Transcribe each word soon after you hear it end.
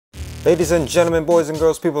Ladies and gentlemen, boys and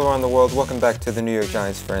girls, people around the world, welcome back to the New York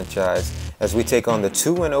Giants franchise as we take on the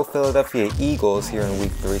 2-0 Philadelphia Eagles here in Week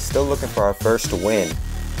 3, still looking for our first win.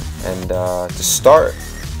 And to start,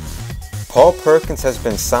 Paul Perkins has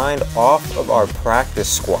been signed off of our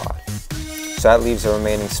practice squad. So that leaves a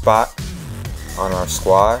remaining spot on our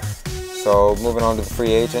squad. So moving on to the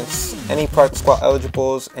free agents, any practice squad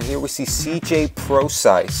eligibles, and here we see CJ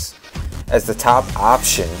Procise as the top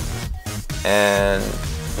option. And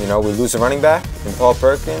you know, we lose a running back in Paul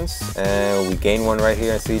Perkins, and we gain one right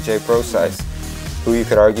here in CJ Procise, who you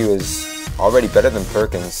could argue is already better than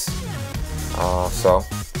Perkins. So,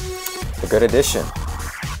 a good addition.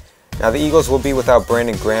 Now, the Eagles will be without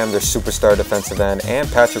Brandon Graham, their superstar defensive end, and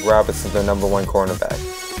Patrick Robinson, their #1 cornerback.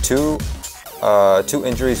 Two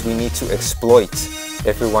injuries we need to exploit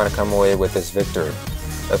if we want to come away with this victory.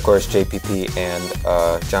 Of course, JPP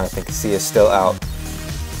and Jonathan Casilla still out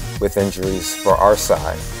with injuries for our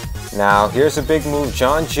side. Now, here's a big move.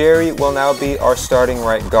 John Jerry will now be our starting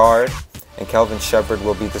right guard, and Kelvin Shepherd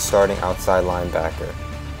will be the starting outside linebacker.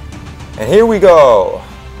 And here we go,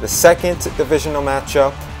 the second divisional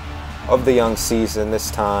matchup of the young season,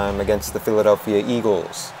 this time against the Philadelphia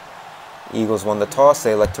Eagles. Eagles won the toss,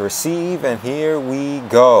 they elect to receive, and here we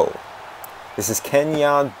go. This is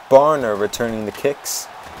Kenyon Barner returning the kicks,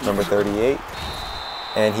 number 38.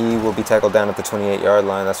 And he will be tackled down at the 28-yard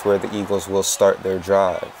line. That's where the Eagles will start their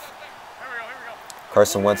drive.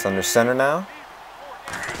 Carson Wentz under center now.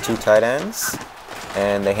 Two tight ends.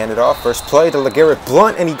 And they hand it off. First play to LeGarrette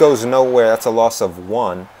Blount, and he goes nowhere. That's a loss of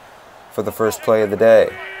 1 for the first play of the day.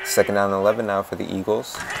 Second down and 11 now for the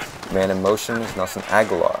Eagles. Man in motion is Nelson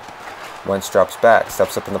Aguilar. Wentz drops back,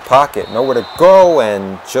 steps up in the pocket, nowhere to go,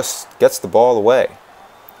 and just gets the ball away.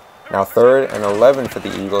 Now 3rd and 11 for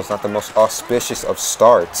the Eagles, not the most auspicious of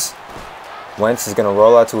starts. Wentz is going to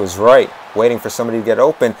roll out to his right, waiting for somebody to get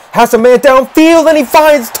open. Has a man downfield, and he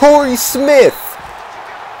finds Torrey Smith.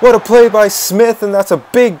 What a play by Smith, and that's a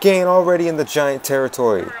big gain already in the Giant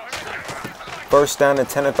territory. First down and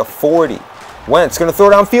 10 at the 40. Wentz going to throw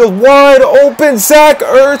downfield, wide open, Zach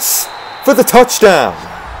Ertz for the touchdown.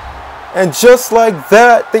 And just like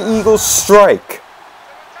that, the Eagles strike.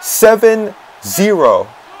 7-0.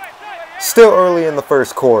 Still early in the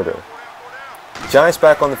first quarter. Giants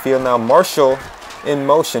back on the field now. Marshall in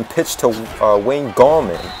motion, pitch to Wayne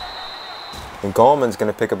Gallman. And Gallman's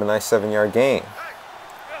going to pick up a nice 7-yard gain.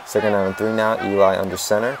 Second down and 3 now. Eli under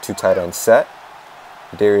center. Two tight ends set.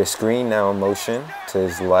 Darius Green now in motion to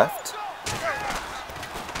his left.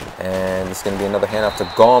 And it's going to be another handoff to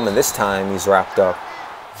Gallman. This time he's wrapped up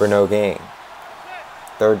for no gain.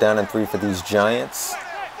 Third down and 3 for these Giants.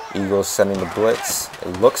 Eagles sending the blitz,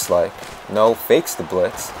 it looks like. No, fakes the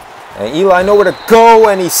blitz. And Eli nowhere to go,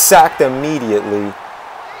 and he's sacked immediately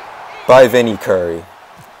by Vinny Curry.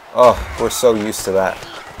 Oh, we're so used to that.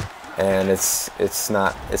 And it's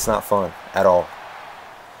not fun at all.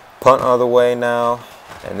 Punt on the way now.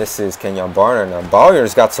 And this is Kenyon Barner. Now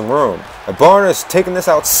Barner's got some room. And Barner's taking this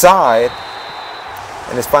outside.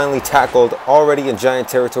 And is finally tackled already in Giant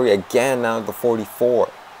territory again now at the 44.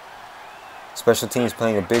 Special teams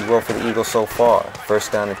playing a big role for the Eagles so far.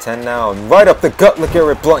 First down and 10 now, and right up the gut,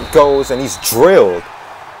 LeGarrette Blount goes, and he's drilled,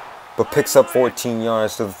 but picks up 14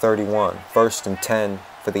 yards to the 31. First and 10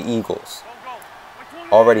 for the Eagles.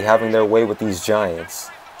 Already having their way with these Giants.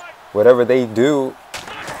 Whatever they do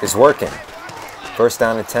is working. First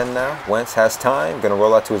down and 10 now. Wentz has time, going to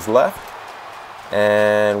roll out to his left.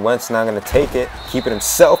 And Wentz now going to take it, keep it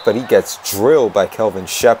himself, but he gets drilled by Kelvin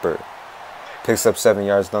Shepherd. Picks up 7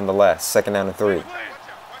 yards nonetheless. Second down and 3.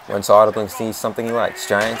 Wentz audibly sees something he likes.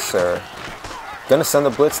 Giants are going to send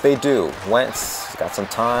the blitz. They do. Wentz got some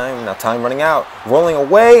time. Now time running out. Rolling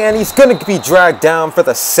away, and he's going to be dragged down for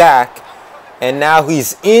the sack. And now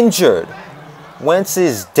he's injured. Wentz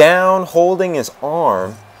is down holding his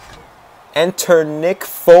arm. Enter Nick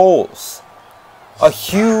Foles. A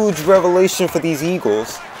huge revelation for these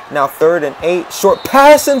Eagles. Now 3rd and 8. Short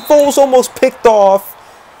pass, and Foles almost picked off.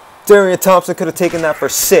 Darian Thompson could have taken that for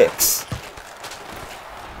 6.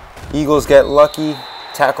 Eagles get lucky,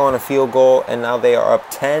 tack on a field goal, and now they are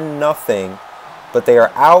up 10-0. But they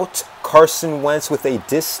are out Carson Wentz with a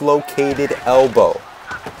dislocated elbow.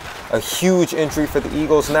 A huge injury for the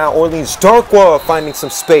Eagles. Now Orleans Darkwa finding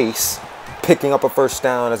some space, picking up a first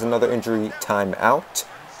down as another injury timeout.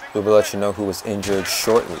 We will let you know who was injured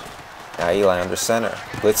shortly. Now Eli under center.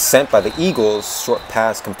 Blitz sent by the Eagles. Short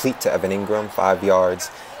pass complete to Evan Ingram, 5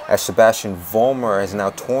 yards. As Sebastian Vollmer has now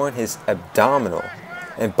torn his abdominal.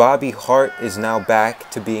 And Bobby Hart is now back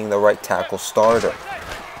to being the right tackle starter.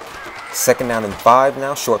 Second down and 5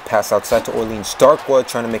 now. Short pass outside to Orleans Darkwood,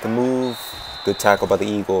 trying to make a move. Good tackle by the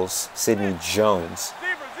Eagles. Sidney Jones.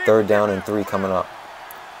 3rd down and 3 coming up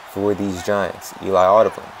for these Giants. Eli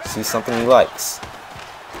audibly sees something he likes.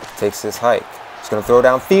 Takes his hike. He's going to throw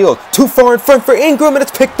downfield. Too far in front for Ingram, and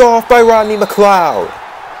it's picked off by Rodney McLeod.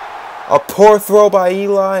 A poor throw by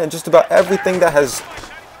Eli, and just about everything that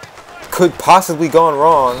could possibly gone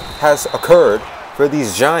wrong has occurred for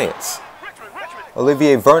these Giants.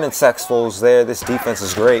 Olivier Vernon sacks Foles there. This defense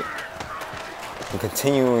is great. And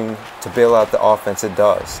continuing to bail out the offense, it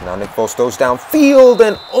does. Now Nick Foles throws downfield,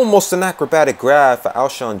 and almost an acrobatic grab for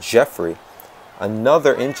Alshon Jeffrey.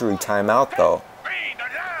 Another injury timeout, though.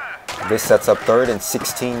 This sets up 3rd and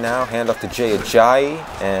 16 now. Handoff to Jay Ajayi,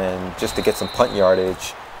 and just to get some punt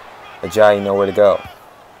yardage, Ajayi nowhere to go.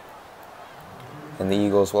 And the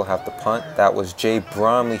Eagles will have to punt. That was Jay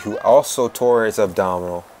Bromley, who also tore his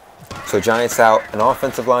abdominal. So Giants out an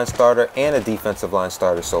offensive line starter and a defensive line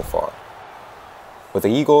starter so far. With the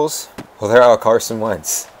Eagles, well, they're out Carson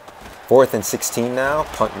Wentz. 4th and 16 now,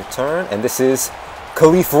 punt return, and this is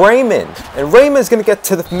Khalif Raymond. And Raymond's going to get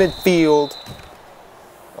to the midfield,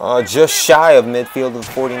 just shy of midfield of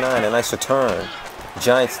 49. A nice return. The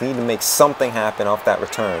Giants need to make something happen off that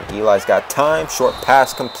return. Eli's got time, short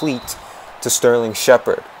pass complete to Sterling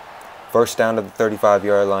Shepard. 1st down to the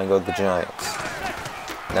 35-yard line go the Giants.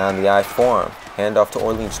 Now in the I form, handoff to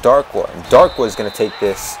Orleans Darkwa. And Darkwa's going to take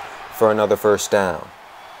this for another 1st down.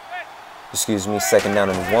 Excuse me, 2nd down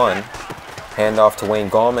and 1. Handoff to Wayne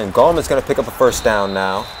Gallman. Gallman's going to pick up a 1st down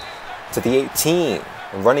now to the 18.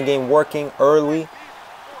 And running game working early.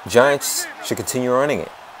 Giants should continue running it.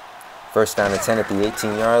 1st down and 10 at the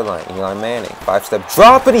 18-yard line. Eli Manning, 5-step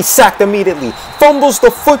drop, and he's sacked immediately. Fumbles the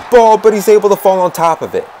football, but he's able to fall on top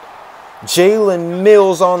of it. Jalen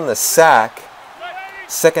Mills on the sack.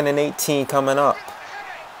 2nd and 18 coming up.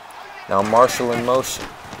 Now Marshall in motion.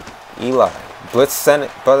 Eli, blitz sent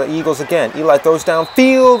it by the Eagles again. Eli throws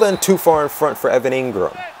downfield and too far in front for Evan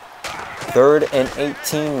Ingram. 3rd and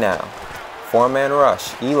 18 now. 4-man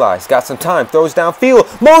rush. Eli's got some time. Throws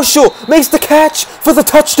downfield. Marshall makes the catch for the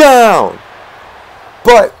touchdown.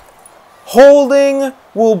 But holding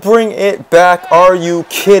will bring it back. Are you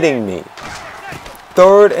kidding me?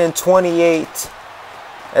 3rd and 28.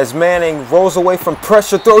 As Manning rolls away from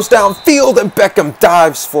pressure, throws downfield, and Beckham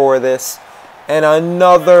dives for this. And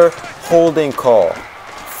another holding call.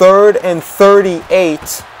 3rd and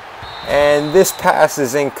 38. And this pass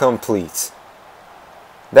is incomplete.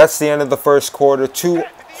 That's the end of the 1st quarter. 2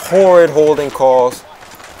 horrid holding calls.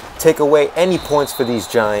 Take away any points for these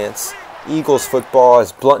Giants. Eagles football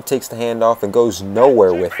as Blunt takes the handoff and goes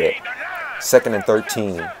nowhere with it. 2nd and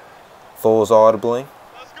 13. Foles audibly.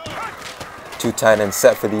 2 tight ends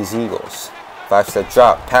set for these Eagles. 5-step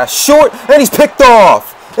drop. Pass short, and he's picked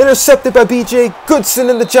off. Intercepted by B.J. Goodson,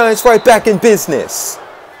 and the Giants right back in business.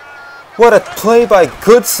 What a play by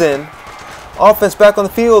Goodson. Offense back on the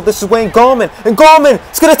field. This is Wayne Gallman. And Gallman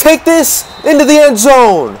is going to take this into the end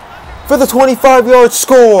zone for the 25-yard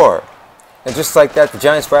score. And just like that, the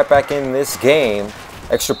Giants right back in this game.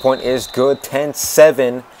 Extra point is good.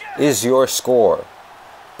 10-7 is your score.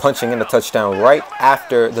 Punching in the touchdown right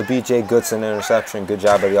after the B.J. Goodson interception. Good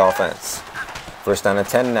job by the offense. 1st down and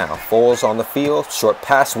 10 now. Foles on the field. Short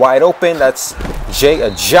pass wide open. That's Jay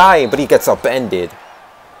Ajayi, but he gets upended.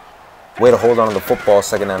 Way to hold on to the football.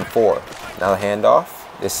 2nd down and 4. Now the handoff.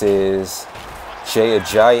 This is Jay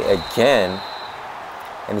Ajayi again.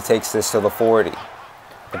 And he takes this to the 40.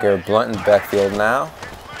 Garrett Blunt in the backfield now.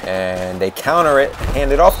 And they counter it.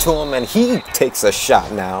 Hand it off to him. And he takes a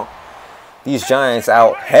shot now. These Giants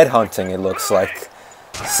out headhunting, it looks like.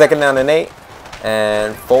 2nd down and 8.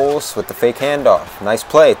 And Foles with the fake handoff. Nice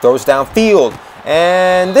play. Throws downfield.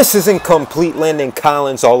 And this is incomplete. Landon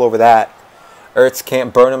Collins all over that. Ertz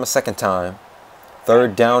can't burn him a 2nd time.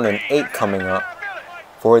 3rd down and 8 coming up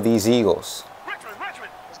for these Eagles.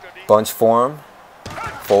 Bunch form.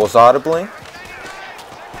 Foles audibly.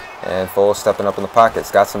 And Foles stepping up in the pockets.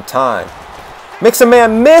 Got some time. Makes a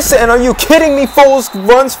man miss. And are you kidding me? Foles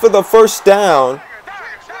runs for the 1st down.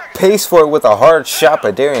 Pays for it with a hard shot by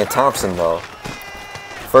Darian Thompson, though.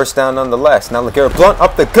 1st down nonetheless. Now LeGarrette Blunt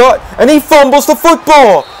up the gut. And he fumbles the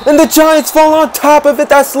football. And the Giants fall on top of it.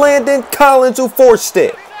 That's Landon Collins who forced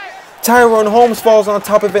it. Tyrone Holmes falls on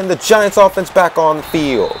top of it. And the Giants offense back on the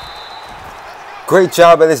field. Great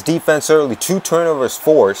job by this defense early. 2 turnovers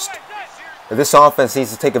forced. This offense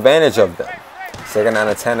needs to take advantage of them. 2nd down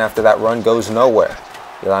and 10 after that run goes nowhere.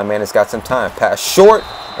 Eli Manning's got some time. Pass short.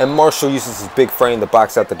 And Marshall uses his big frame to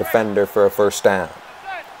box out the defender for a 1st down.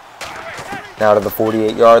 Now to the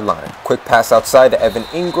 48-yard line. Quick pass outside to Evan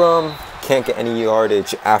Ingram. Can't get any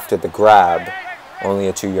yardage after the grab. Only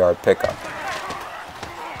a 2-yard pickup.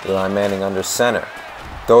 Eli Manning under center.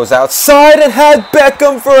 Throws outside and had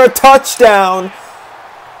Beckham for a touchdown.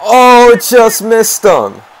 Oh, just missed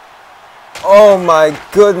him. Oh my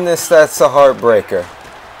goodness, that's a heartbreaker.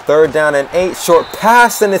 3rd down and 8, short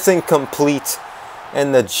pass, and it's incomplete.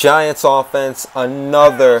 And the Giants offense,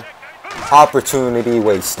 another opportunity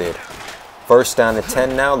wasted. 1st down and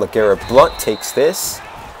 10 now. LeGarrette Blount takes this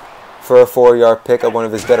for a 4-yard pickup, one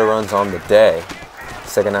of his better runs on the day.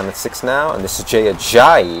 2nd down and 6 now, and this is Jay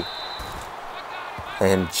Ajayi.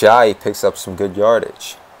 And Ajayi picks up some good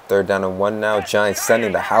yardage. 3rd down and 1 now. Giants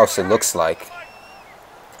sending the house, it looks like.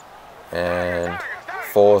 And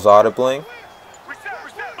Foles audibling.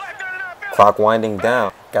 Clock winding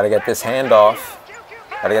down. Got to get this handoff.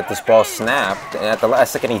 Got to get this ball snapped. And at the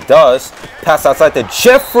last second he does. Pass outside to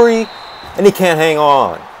Jeffrey. And he can't hang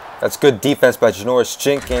on. That's good defense by Janoris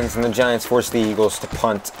Jenkins. And the Giants force the Eagles to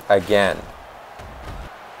punt again.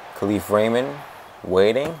 Khalif Raymond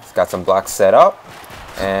waiting. He's got some blocks set up.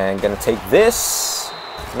 And going to take this.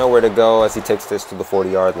 Nowhere to go as he takes this to the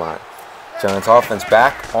 40-yard line. Giants offense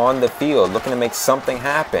back on the field, looking to make something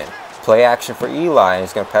happen. Play action for Eli, and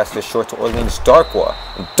he's going to pass this short to Orleans Darkwa.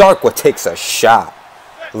 And Darkwa takes a shot.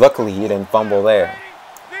 Luckily, he didn't fumble there.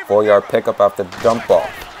 4-yard pickup after the dump off.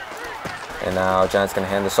 And now Giants going to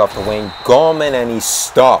hand this off to Wayne Gallman, and he's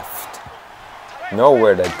stuffed.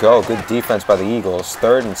 Nowhere to go. Good defense by the Eagles.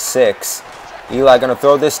 3rd and 6. Eli going to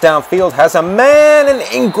throw this downfield. Has a man, and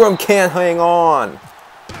Ingram can't hang on.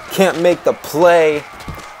 Can't make the play.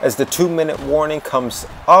 As the 2-minute warning comes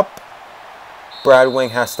up, Brad Wing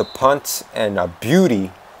has to punt, and a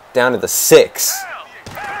beauty down to the 6.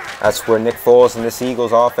 That's where Nick Foles and this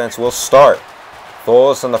Eagles offense will start.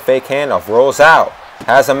 Foles on the fake handoff, rolls out,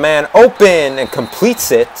 has a man open and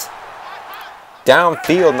completes it.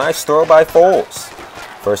 Downfield, nice throw by Foles.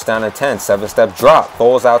 1st down and 10, 7-step drop.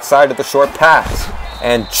 Foles outside of the short pass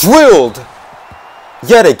and drilled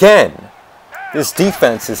yet again. This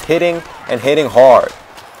defense is hitting and hitting hard.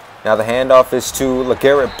 Now the handoff is to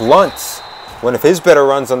LeGarrette Blount, one of his better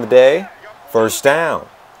runs on the day. 1st down.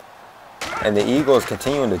 And the Eagles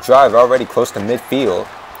continuing to drive, already close to midfield.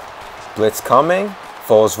 Blitz coming.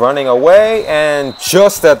 Foles running away, and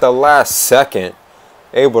just at the last second,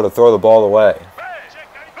 able to throw the ball away.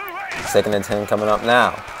 2nd and 10 coming up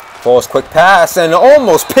now. Foles quick pass, and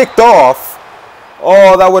almost picked off.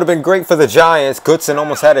 Oh, that would have been great for the Giants. Goodson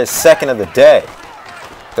almost had his 2nd of the day.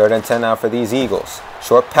 3rd and 10 now for these Eagles.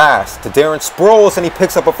 Short pass to Darren Sproles, and he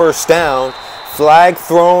picks up a 1st down. Flag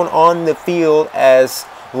thrown on the field as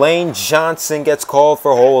Lane Johnson gets called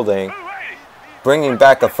for holding. Bringing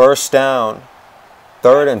back a 1st down.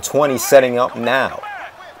 3rd and 20 setting up now.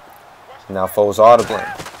 Now Foles audibling.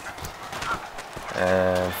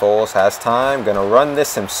 And Foles has time. Going to run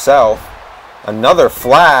this himself. Another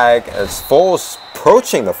flag as Foles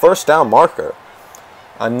approaching the 1st down marker.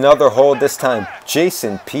 Another hold this time.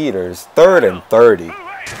 Jason Peters, 3rd and 30.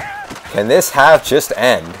 Can this half just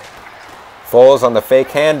end? Foles on the fake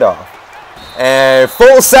handoff. And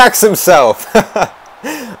Foles sacks himself.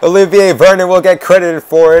 Olivier Vernon will get credited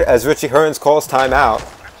for it as Richie Hearns calls timeout.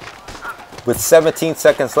 With 17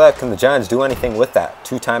 seconds left, can the Giants do anything with that?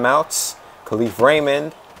 2 timeouts. Khalif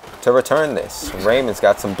Raymond to return this. Raymond's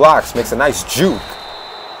got some blocks, makes a nice juke.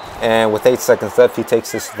 And with 8 seconds left, he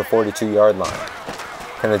takes this to the 42-yard line.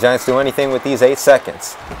 Can the Giants do anything with these 8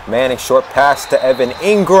 seconds? Manning short pass to Evan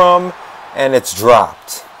Ingram, and it's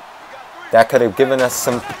dropped. That could have given us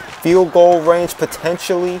some field goal range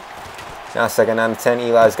potentially. Now 2nd down and 10,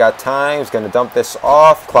 Eli's got time. He's going to dump this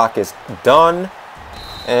off. Clock is done.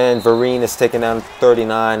 And Vereen is taken down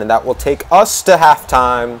 39, and that will take us to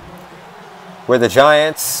halftime, where the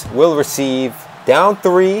Giants will receive down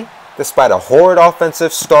 3 despite a horrid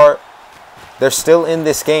offensive start. They're still in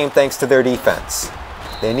this game thanks to their defense.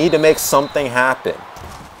 They need to make something happen.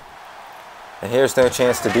 And here's their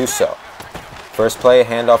chance to do so. First play,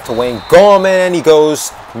 handoff to Wayne Gallman, and he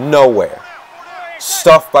goes nowhere.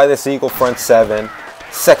 Stuffed by this Eagle front 7.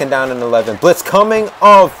 2nd down and 11. Blitz coming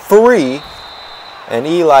of 3. And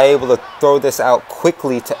Eli able to throw this out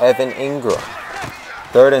quickly to Evan Ingram.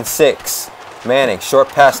 3rd and 6. Manning, short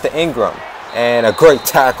pass to Ingram. And a great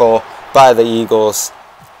tackle by the Eagles.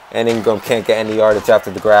 And Ingram can't get any yardage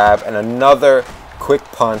after the grab. And another quick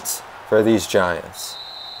punt for these Giants.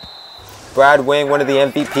 Brad Wing, one of the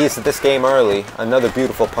MVPs of this game early. Another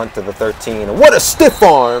beautiful punt to the 13. And what a stiff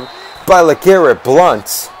arm by LeGarrette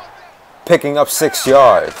Blount. Picking up 6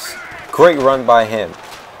 yards. Great run by him.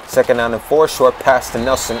 2nd down and 4. Short pass to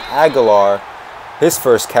Nelson Aguilar. His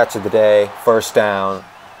first catch of the day. 1st down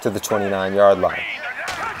to the 29-yard line.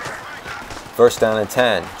 First down and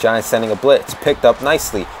 10. Giants sending a blitz. Picked up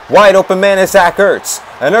nicely. Wide open man is Zach Ertz.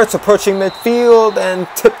 And Ertz approaching midfield and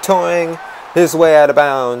tiptoeing his way out of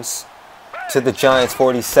bounds to the Giants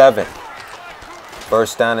 47.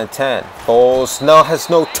 First down and 10. Foles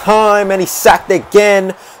has no time, and he's sacked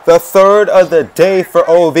again. The third of the day for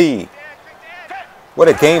OV. What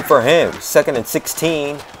a game for him. Second and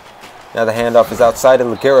 16. Now the handoff is outside to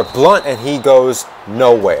LeGarrette Blount, and he goes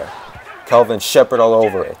nowhere. Kelvin Shepard all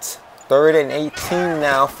over it. Third and 18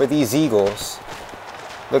 now for these Eagles.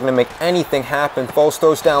 Looking to make anything happen. Foles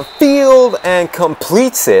throws downfield and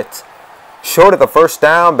completes it. Short of the first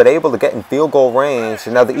down, but able to get in field goal range.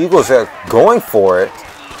 And now the Eagles are going for it.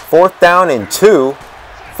 Fourth down and 2.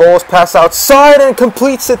 Foles pass outside and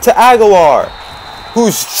completes it to Aguilar,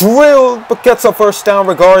 who's drilled but gets a first down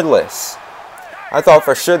regardless. I thought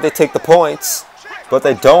for sure they'd take the points, but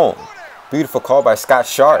they don't. Beautiful call by Scott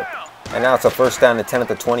Sharp. And now it's a first down and 10 at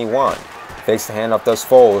the 21. Fakes the handoff, does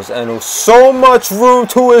Foles, and with so much room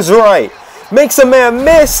to his right. Makes a man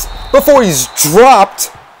miss before he's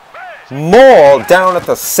dropped. Maul down at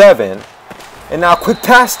the 7. And now quick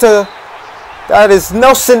pass to, that is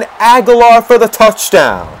Nelson Aguilar for the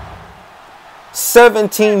touchdown.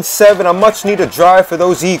 17-7, a much needed drive for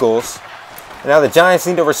those Eagles. And now the Giants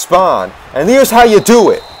need to respond. And here's how you do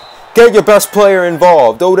it. Get your best player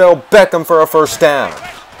involved. Odell Beckham for a first down.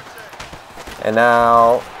 And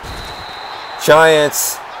now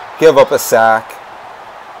Giants give up a sack.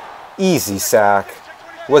 Easy sack.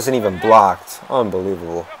 Wasn't even blocked.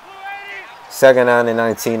 Unbelievable. Second down and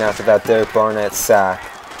 19 after that Derek Barnett sack.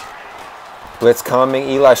 Blitz coming.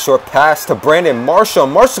 Eli short pass to Brandon Marshall.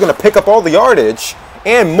 Marshall's going to pick up all the yardage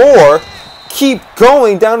and more. Keep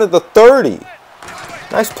going down to the 30.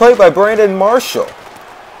 Nice play by Brandon Marshall.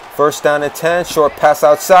 First down and 10. Short pass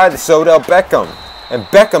outside to Odell Beckham. And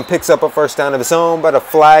Beckham picks up a first down of his own, but a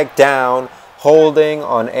flag down, holding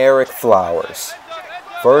on Eric Flowers.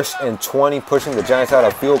 First and 20, pushing the Giants out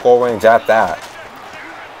of field goal range at that.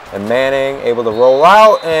 And Manning able to roll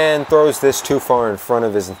out and throws this too far in front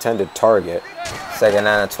of his intended target. Second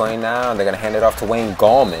down and 20 now, and they're going to hand it off to Wayne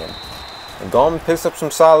Gallman. And Gallman picks up some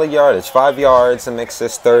solid yardage, 5 yards, and makes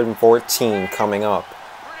this 3rd and 14 coming up.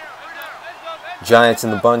 Giants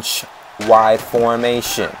in the bunch wide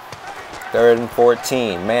formation. 3rd and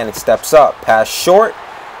 14. Manning steps up, pass short,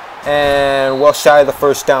 and well shy of the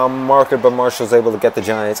first down marker, but Marshall's able to get the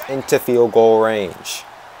Giants into field goal range.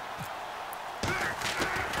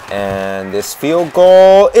 And this field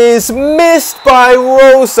goal is missed by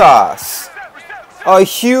Rosas. A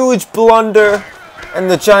huge blunder, and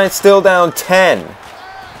the Giants still down 10.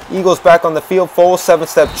 Eagles back on the field, Foles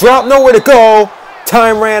 7-step drop, nowhere to go.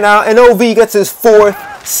 Time ran out, and OV gets his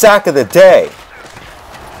 4th sack of the day.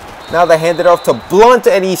 Now they hand it off to Blount,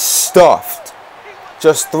 and he's stuffed.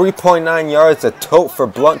 Just 3.9 yards a tote for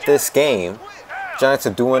Blount this game. Giants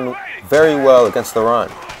are doing very well against the run.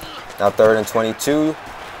 Now 3rd and 22.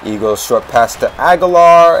 Eagles short pass to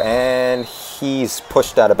Aguilar, and he's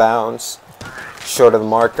pushed out of bounds. Short of the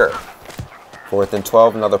marker. 4th and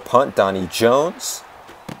 12, another punt, Donnie Jones.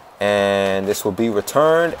 And this will be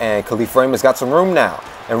returned, and Khalif Raymond's got some room now.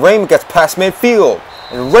 And Raymond gets past midfield.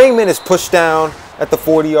 And Raymond is pushed down at the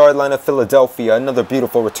 40-yard line of Philadelphia. Another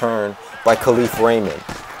beautiful return by Khalif Raymond.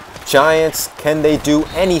 Giants, can they do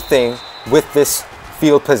anything with this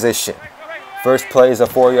field position? First play is a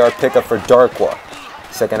 4-yard pickup for Darkwa.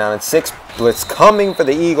 Second down and 6. Blitz coming for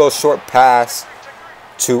the Eagles. Short pass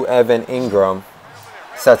to Evan Ingram.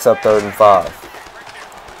 Sets up 3rd and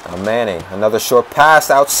 5. Now Manning, another short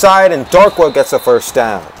pass outside, and Darkwa gets a first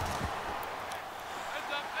down.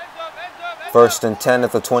 1st and 10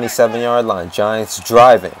 at the 27-yard line. Giants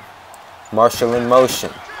driving. Marshall in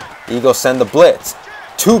motion. Eagles send the blitz.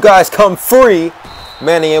 2 guys come free.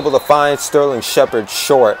 Manning able to find Sterling Shepard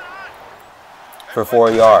short for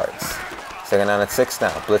 4 yards. Second down at 6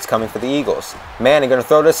 now. Blitz coming for the Eagles. Manning going to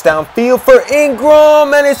throw this downfield for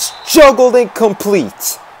Ingram, and it's juggled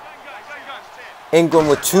incomplete. Ingram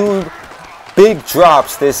with 2 big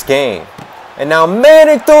drops this game. And now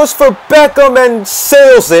Manning throws for Beckham and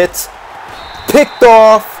sails it. Picked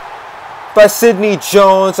off by Sidney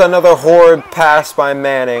Jones. Another horrid pass by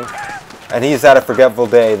Manning. And he's had a forgetful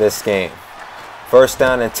day this game. First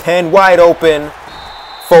down and 10, wide open.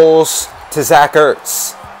 Foles to Zach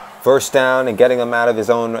Ertz. First down and getting him out of his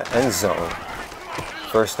own end zone.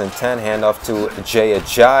 1st and 10, handoff to Jay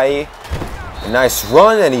Ajayi. A nice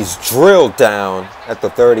run, and he's drilled down at the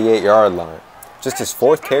 38-yard line. Just his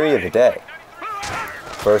 4th carry of the day.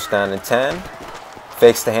 First down and 10.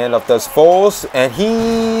 Fakes the handoff, does Foles, and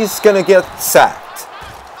he's going to get sacked.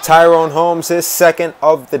 Tyrone Holmes, his 2nd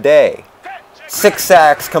of the day. 6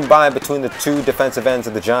 sacks combined between the 2 defensive ends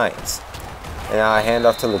of the Giants. And now I hand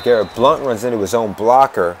off to LeGarrette Blount, runs into his own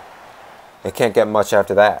blocker. They can't get much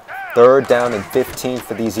after that. 3rd down and 15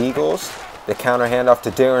 for these Eagles. The counter handoff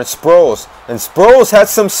to Darren Sproles. And Sproles has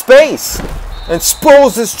some space. And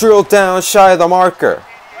Sproles is drilled down shy of the marker.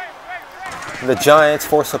 The Giants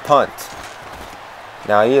force a punt.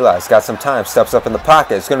 Now Eli's got some time. Steps up in the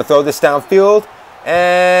pocket. He's going to throw this downfield.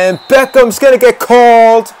 And Beckham's going to get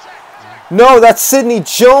called. No, that's Sidney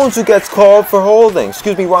Jones who gets called for holding.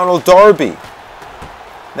 Excuse me, Ronald Darby.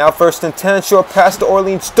 Now 1st and 10. Short pass to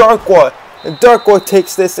Orleans Darkwa. And Darkwa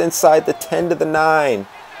takes this inside the 10 to the 9.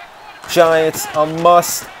 Giants a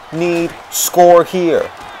must-need score here.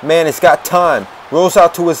 Man has got time. Rolls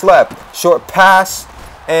out to his left. Short pass.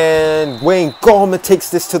 And Wayne Gallman takes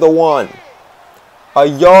this to the 1. A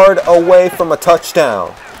yard away from a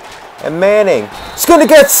touchdown. And Manning is going to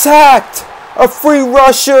get sacked. A free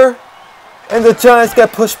rusher. And the Giants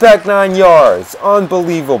get pushed back 9 yards.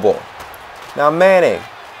 Unbelievable. Now Manning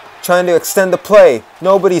trying to extend the play.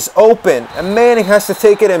 Nobody's open. And Manning has to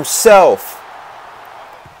take it himself.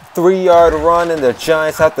 3-yard run, and the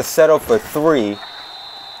Giants have to settle for 3.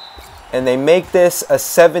 And they make this a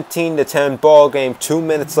 17-10 ball game. 2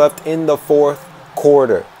 minutes left in the 4th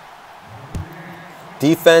quarter.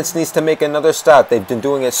 Defense needs to make another stop. They've been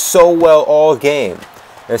doing it so well all game.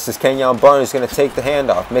 This is Kenyon Barner who's going to take the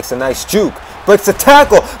handoff. Makes a nice juke. Breaks a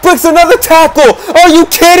tackle. Breaks another tackle. Are you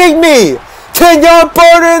kidding me? Kenyon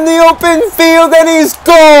Barner in the open field, and he's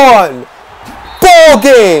gone. Ball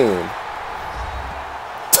game.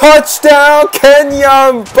 Touchdown,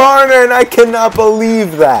 Kenyon Barner, and I cannot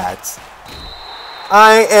believe that.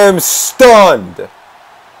 I am stunned.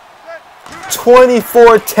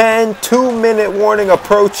 24-10, 2-minute warning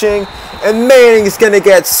approaching, and Manning is going to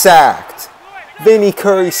get sacked. Vinny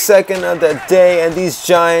Curry 2nd of the day, and these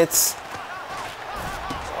Giants,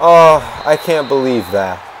 oh, I can't believe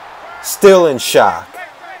that. Still in shock.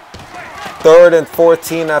 3rd and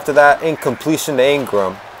 14 after that incompletion to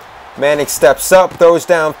Ingram. Manning steps up, throws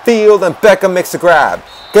downfield, and Beckham makes a grab.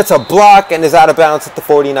 Gets a block and is out of bounds at the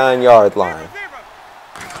 49-yard line.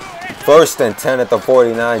 1st and 10 at the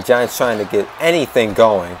 49. Giants trying to get anything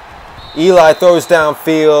going. Eli throws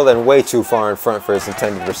downfield and way too far in front for his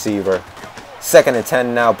intended receiver. 2nd and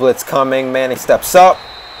 10 now, blitz coming. Manning steps up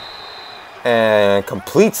and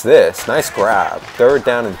completes this. Nice grab. 3rd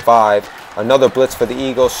down and 5. Another blitz for the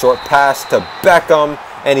Eagles. Short pass to Beckham,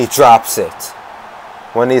 and he drops it.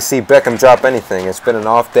 When do you see Beckham drop anything? It's been an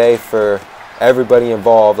off day for everybody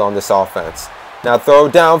involved on this offense. Now throw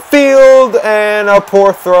downfield, and a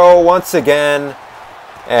poor throw once again.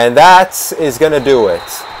 And that is going to do it.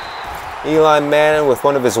 Eli Manning with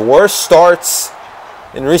one of his worst starts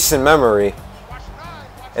in recent memory.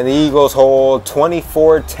 And the Eagles hold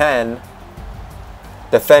 24-10,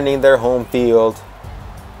 defending their home field.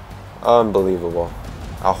 Unbelievable.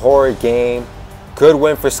 A horrid game. Good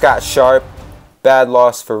win for Scott Sharp. Bad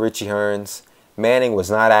loss for Richie Hearns. Manning was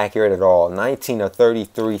not accurate at all. 19 of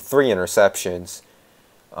 33, 3 interceptions.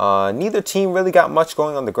 Neither team really got much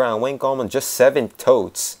going on the ground. Wayne Gallman just 7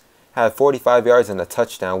 totes. Had 45 yards and a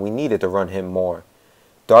touchdown. We needed to run him more.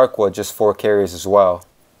 Darkwood just 4 carries as well.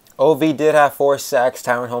 OV did have 4 sacks.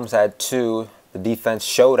 Tyron Holmes had 2. The defense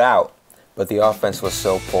showed out, but the offense was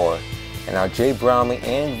so poor. And now Jay Brownlee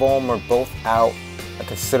and Vollmer both out a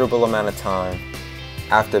considerable amount of time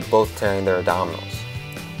after both tearing their abdominals.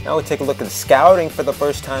 Now we take a look at the scouting for the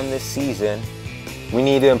first time this season. We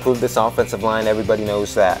need to improve this offensive line. Everybody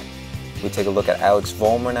knows that. We take a look at Alex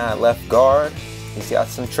Vollmer now at left guard. He's got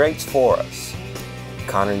some traits for us.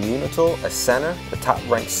 Connor Unitil, a center, the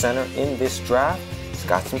top-ranked center in this draft. He's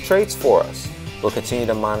got some traits for us. We'll continue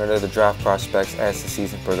to monitor the draft prospects as the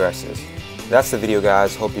season progresses. That's the video,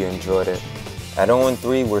 guys. Hope you enjoyed it. At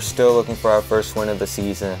 0-3, we're still looking for our first win of the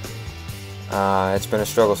season. It's been a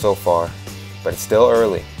struggle so far, but it's still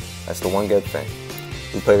early. That's the one good thing.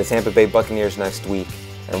 We play the Tampa Bay Buccaneers next week,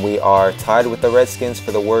 and we are tied with the Redskins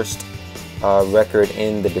for the worst record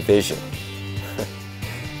in the division.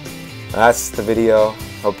 That's the video.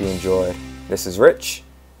 Hope you enjoyed. This is Rich,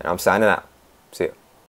 and I'm signing out. See ya.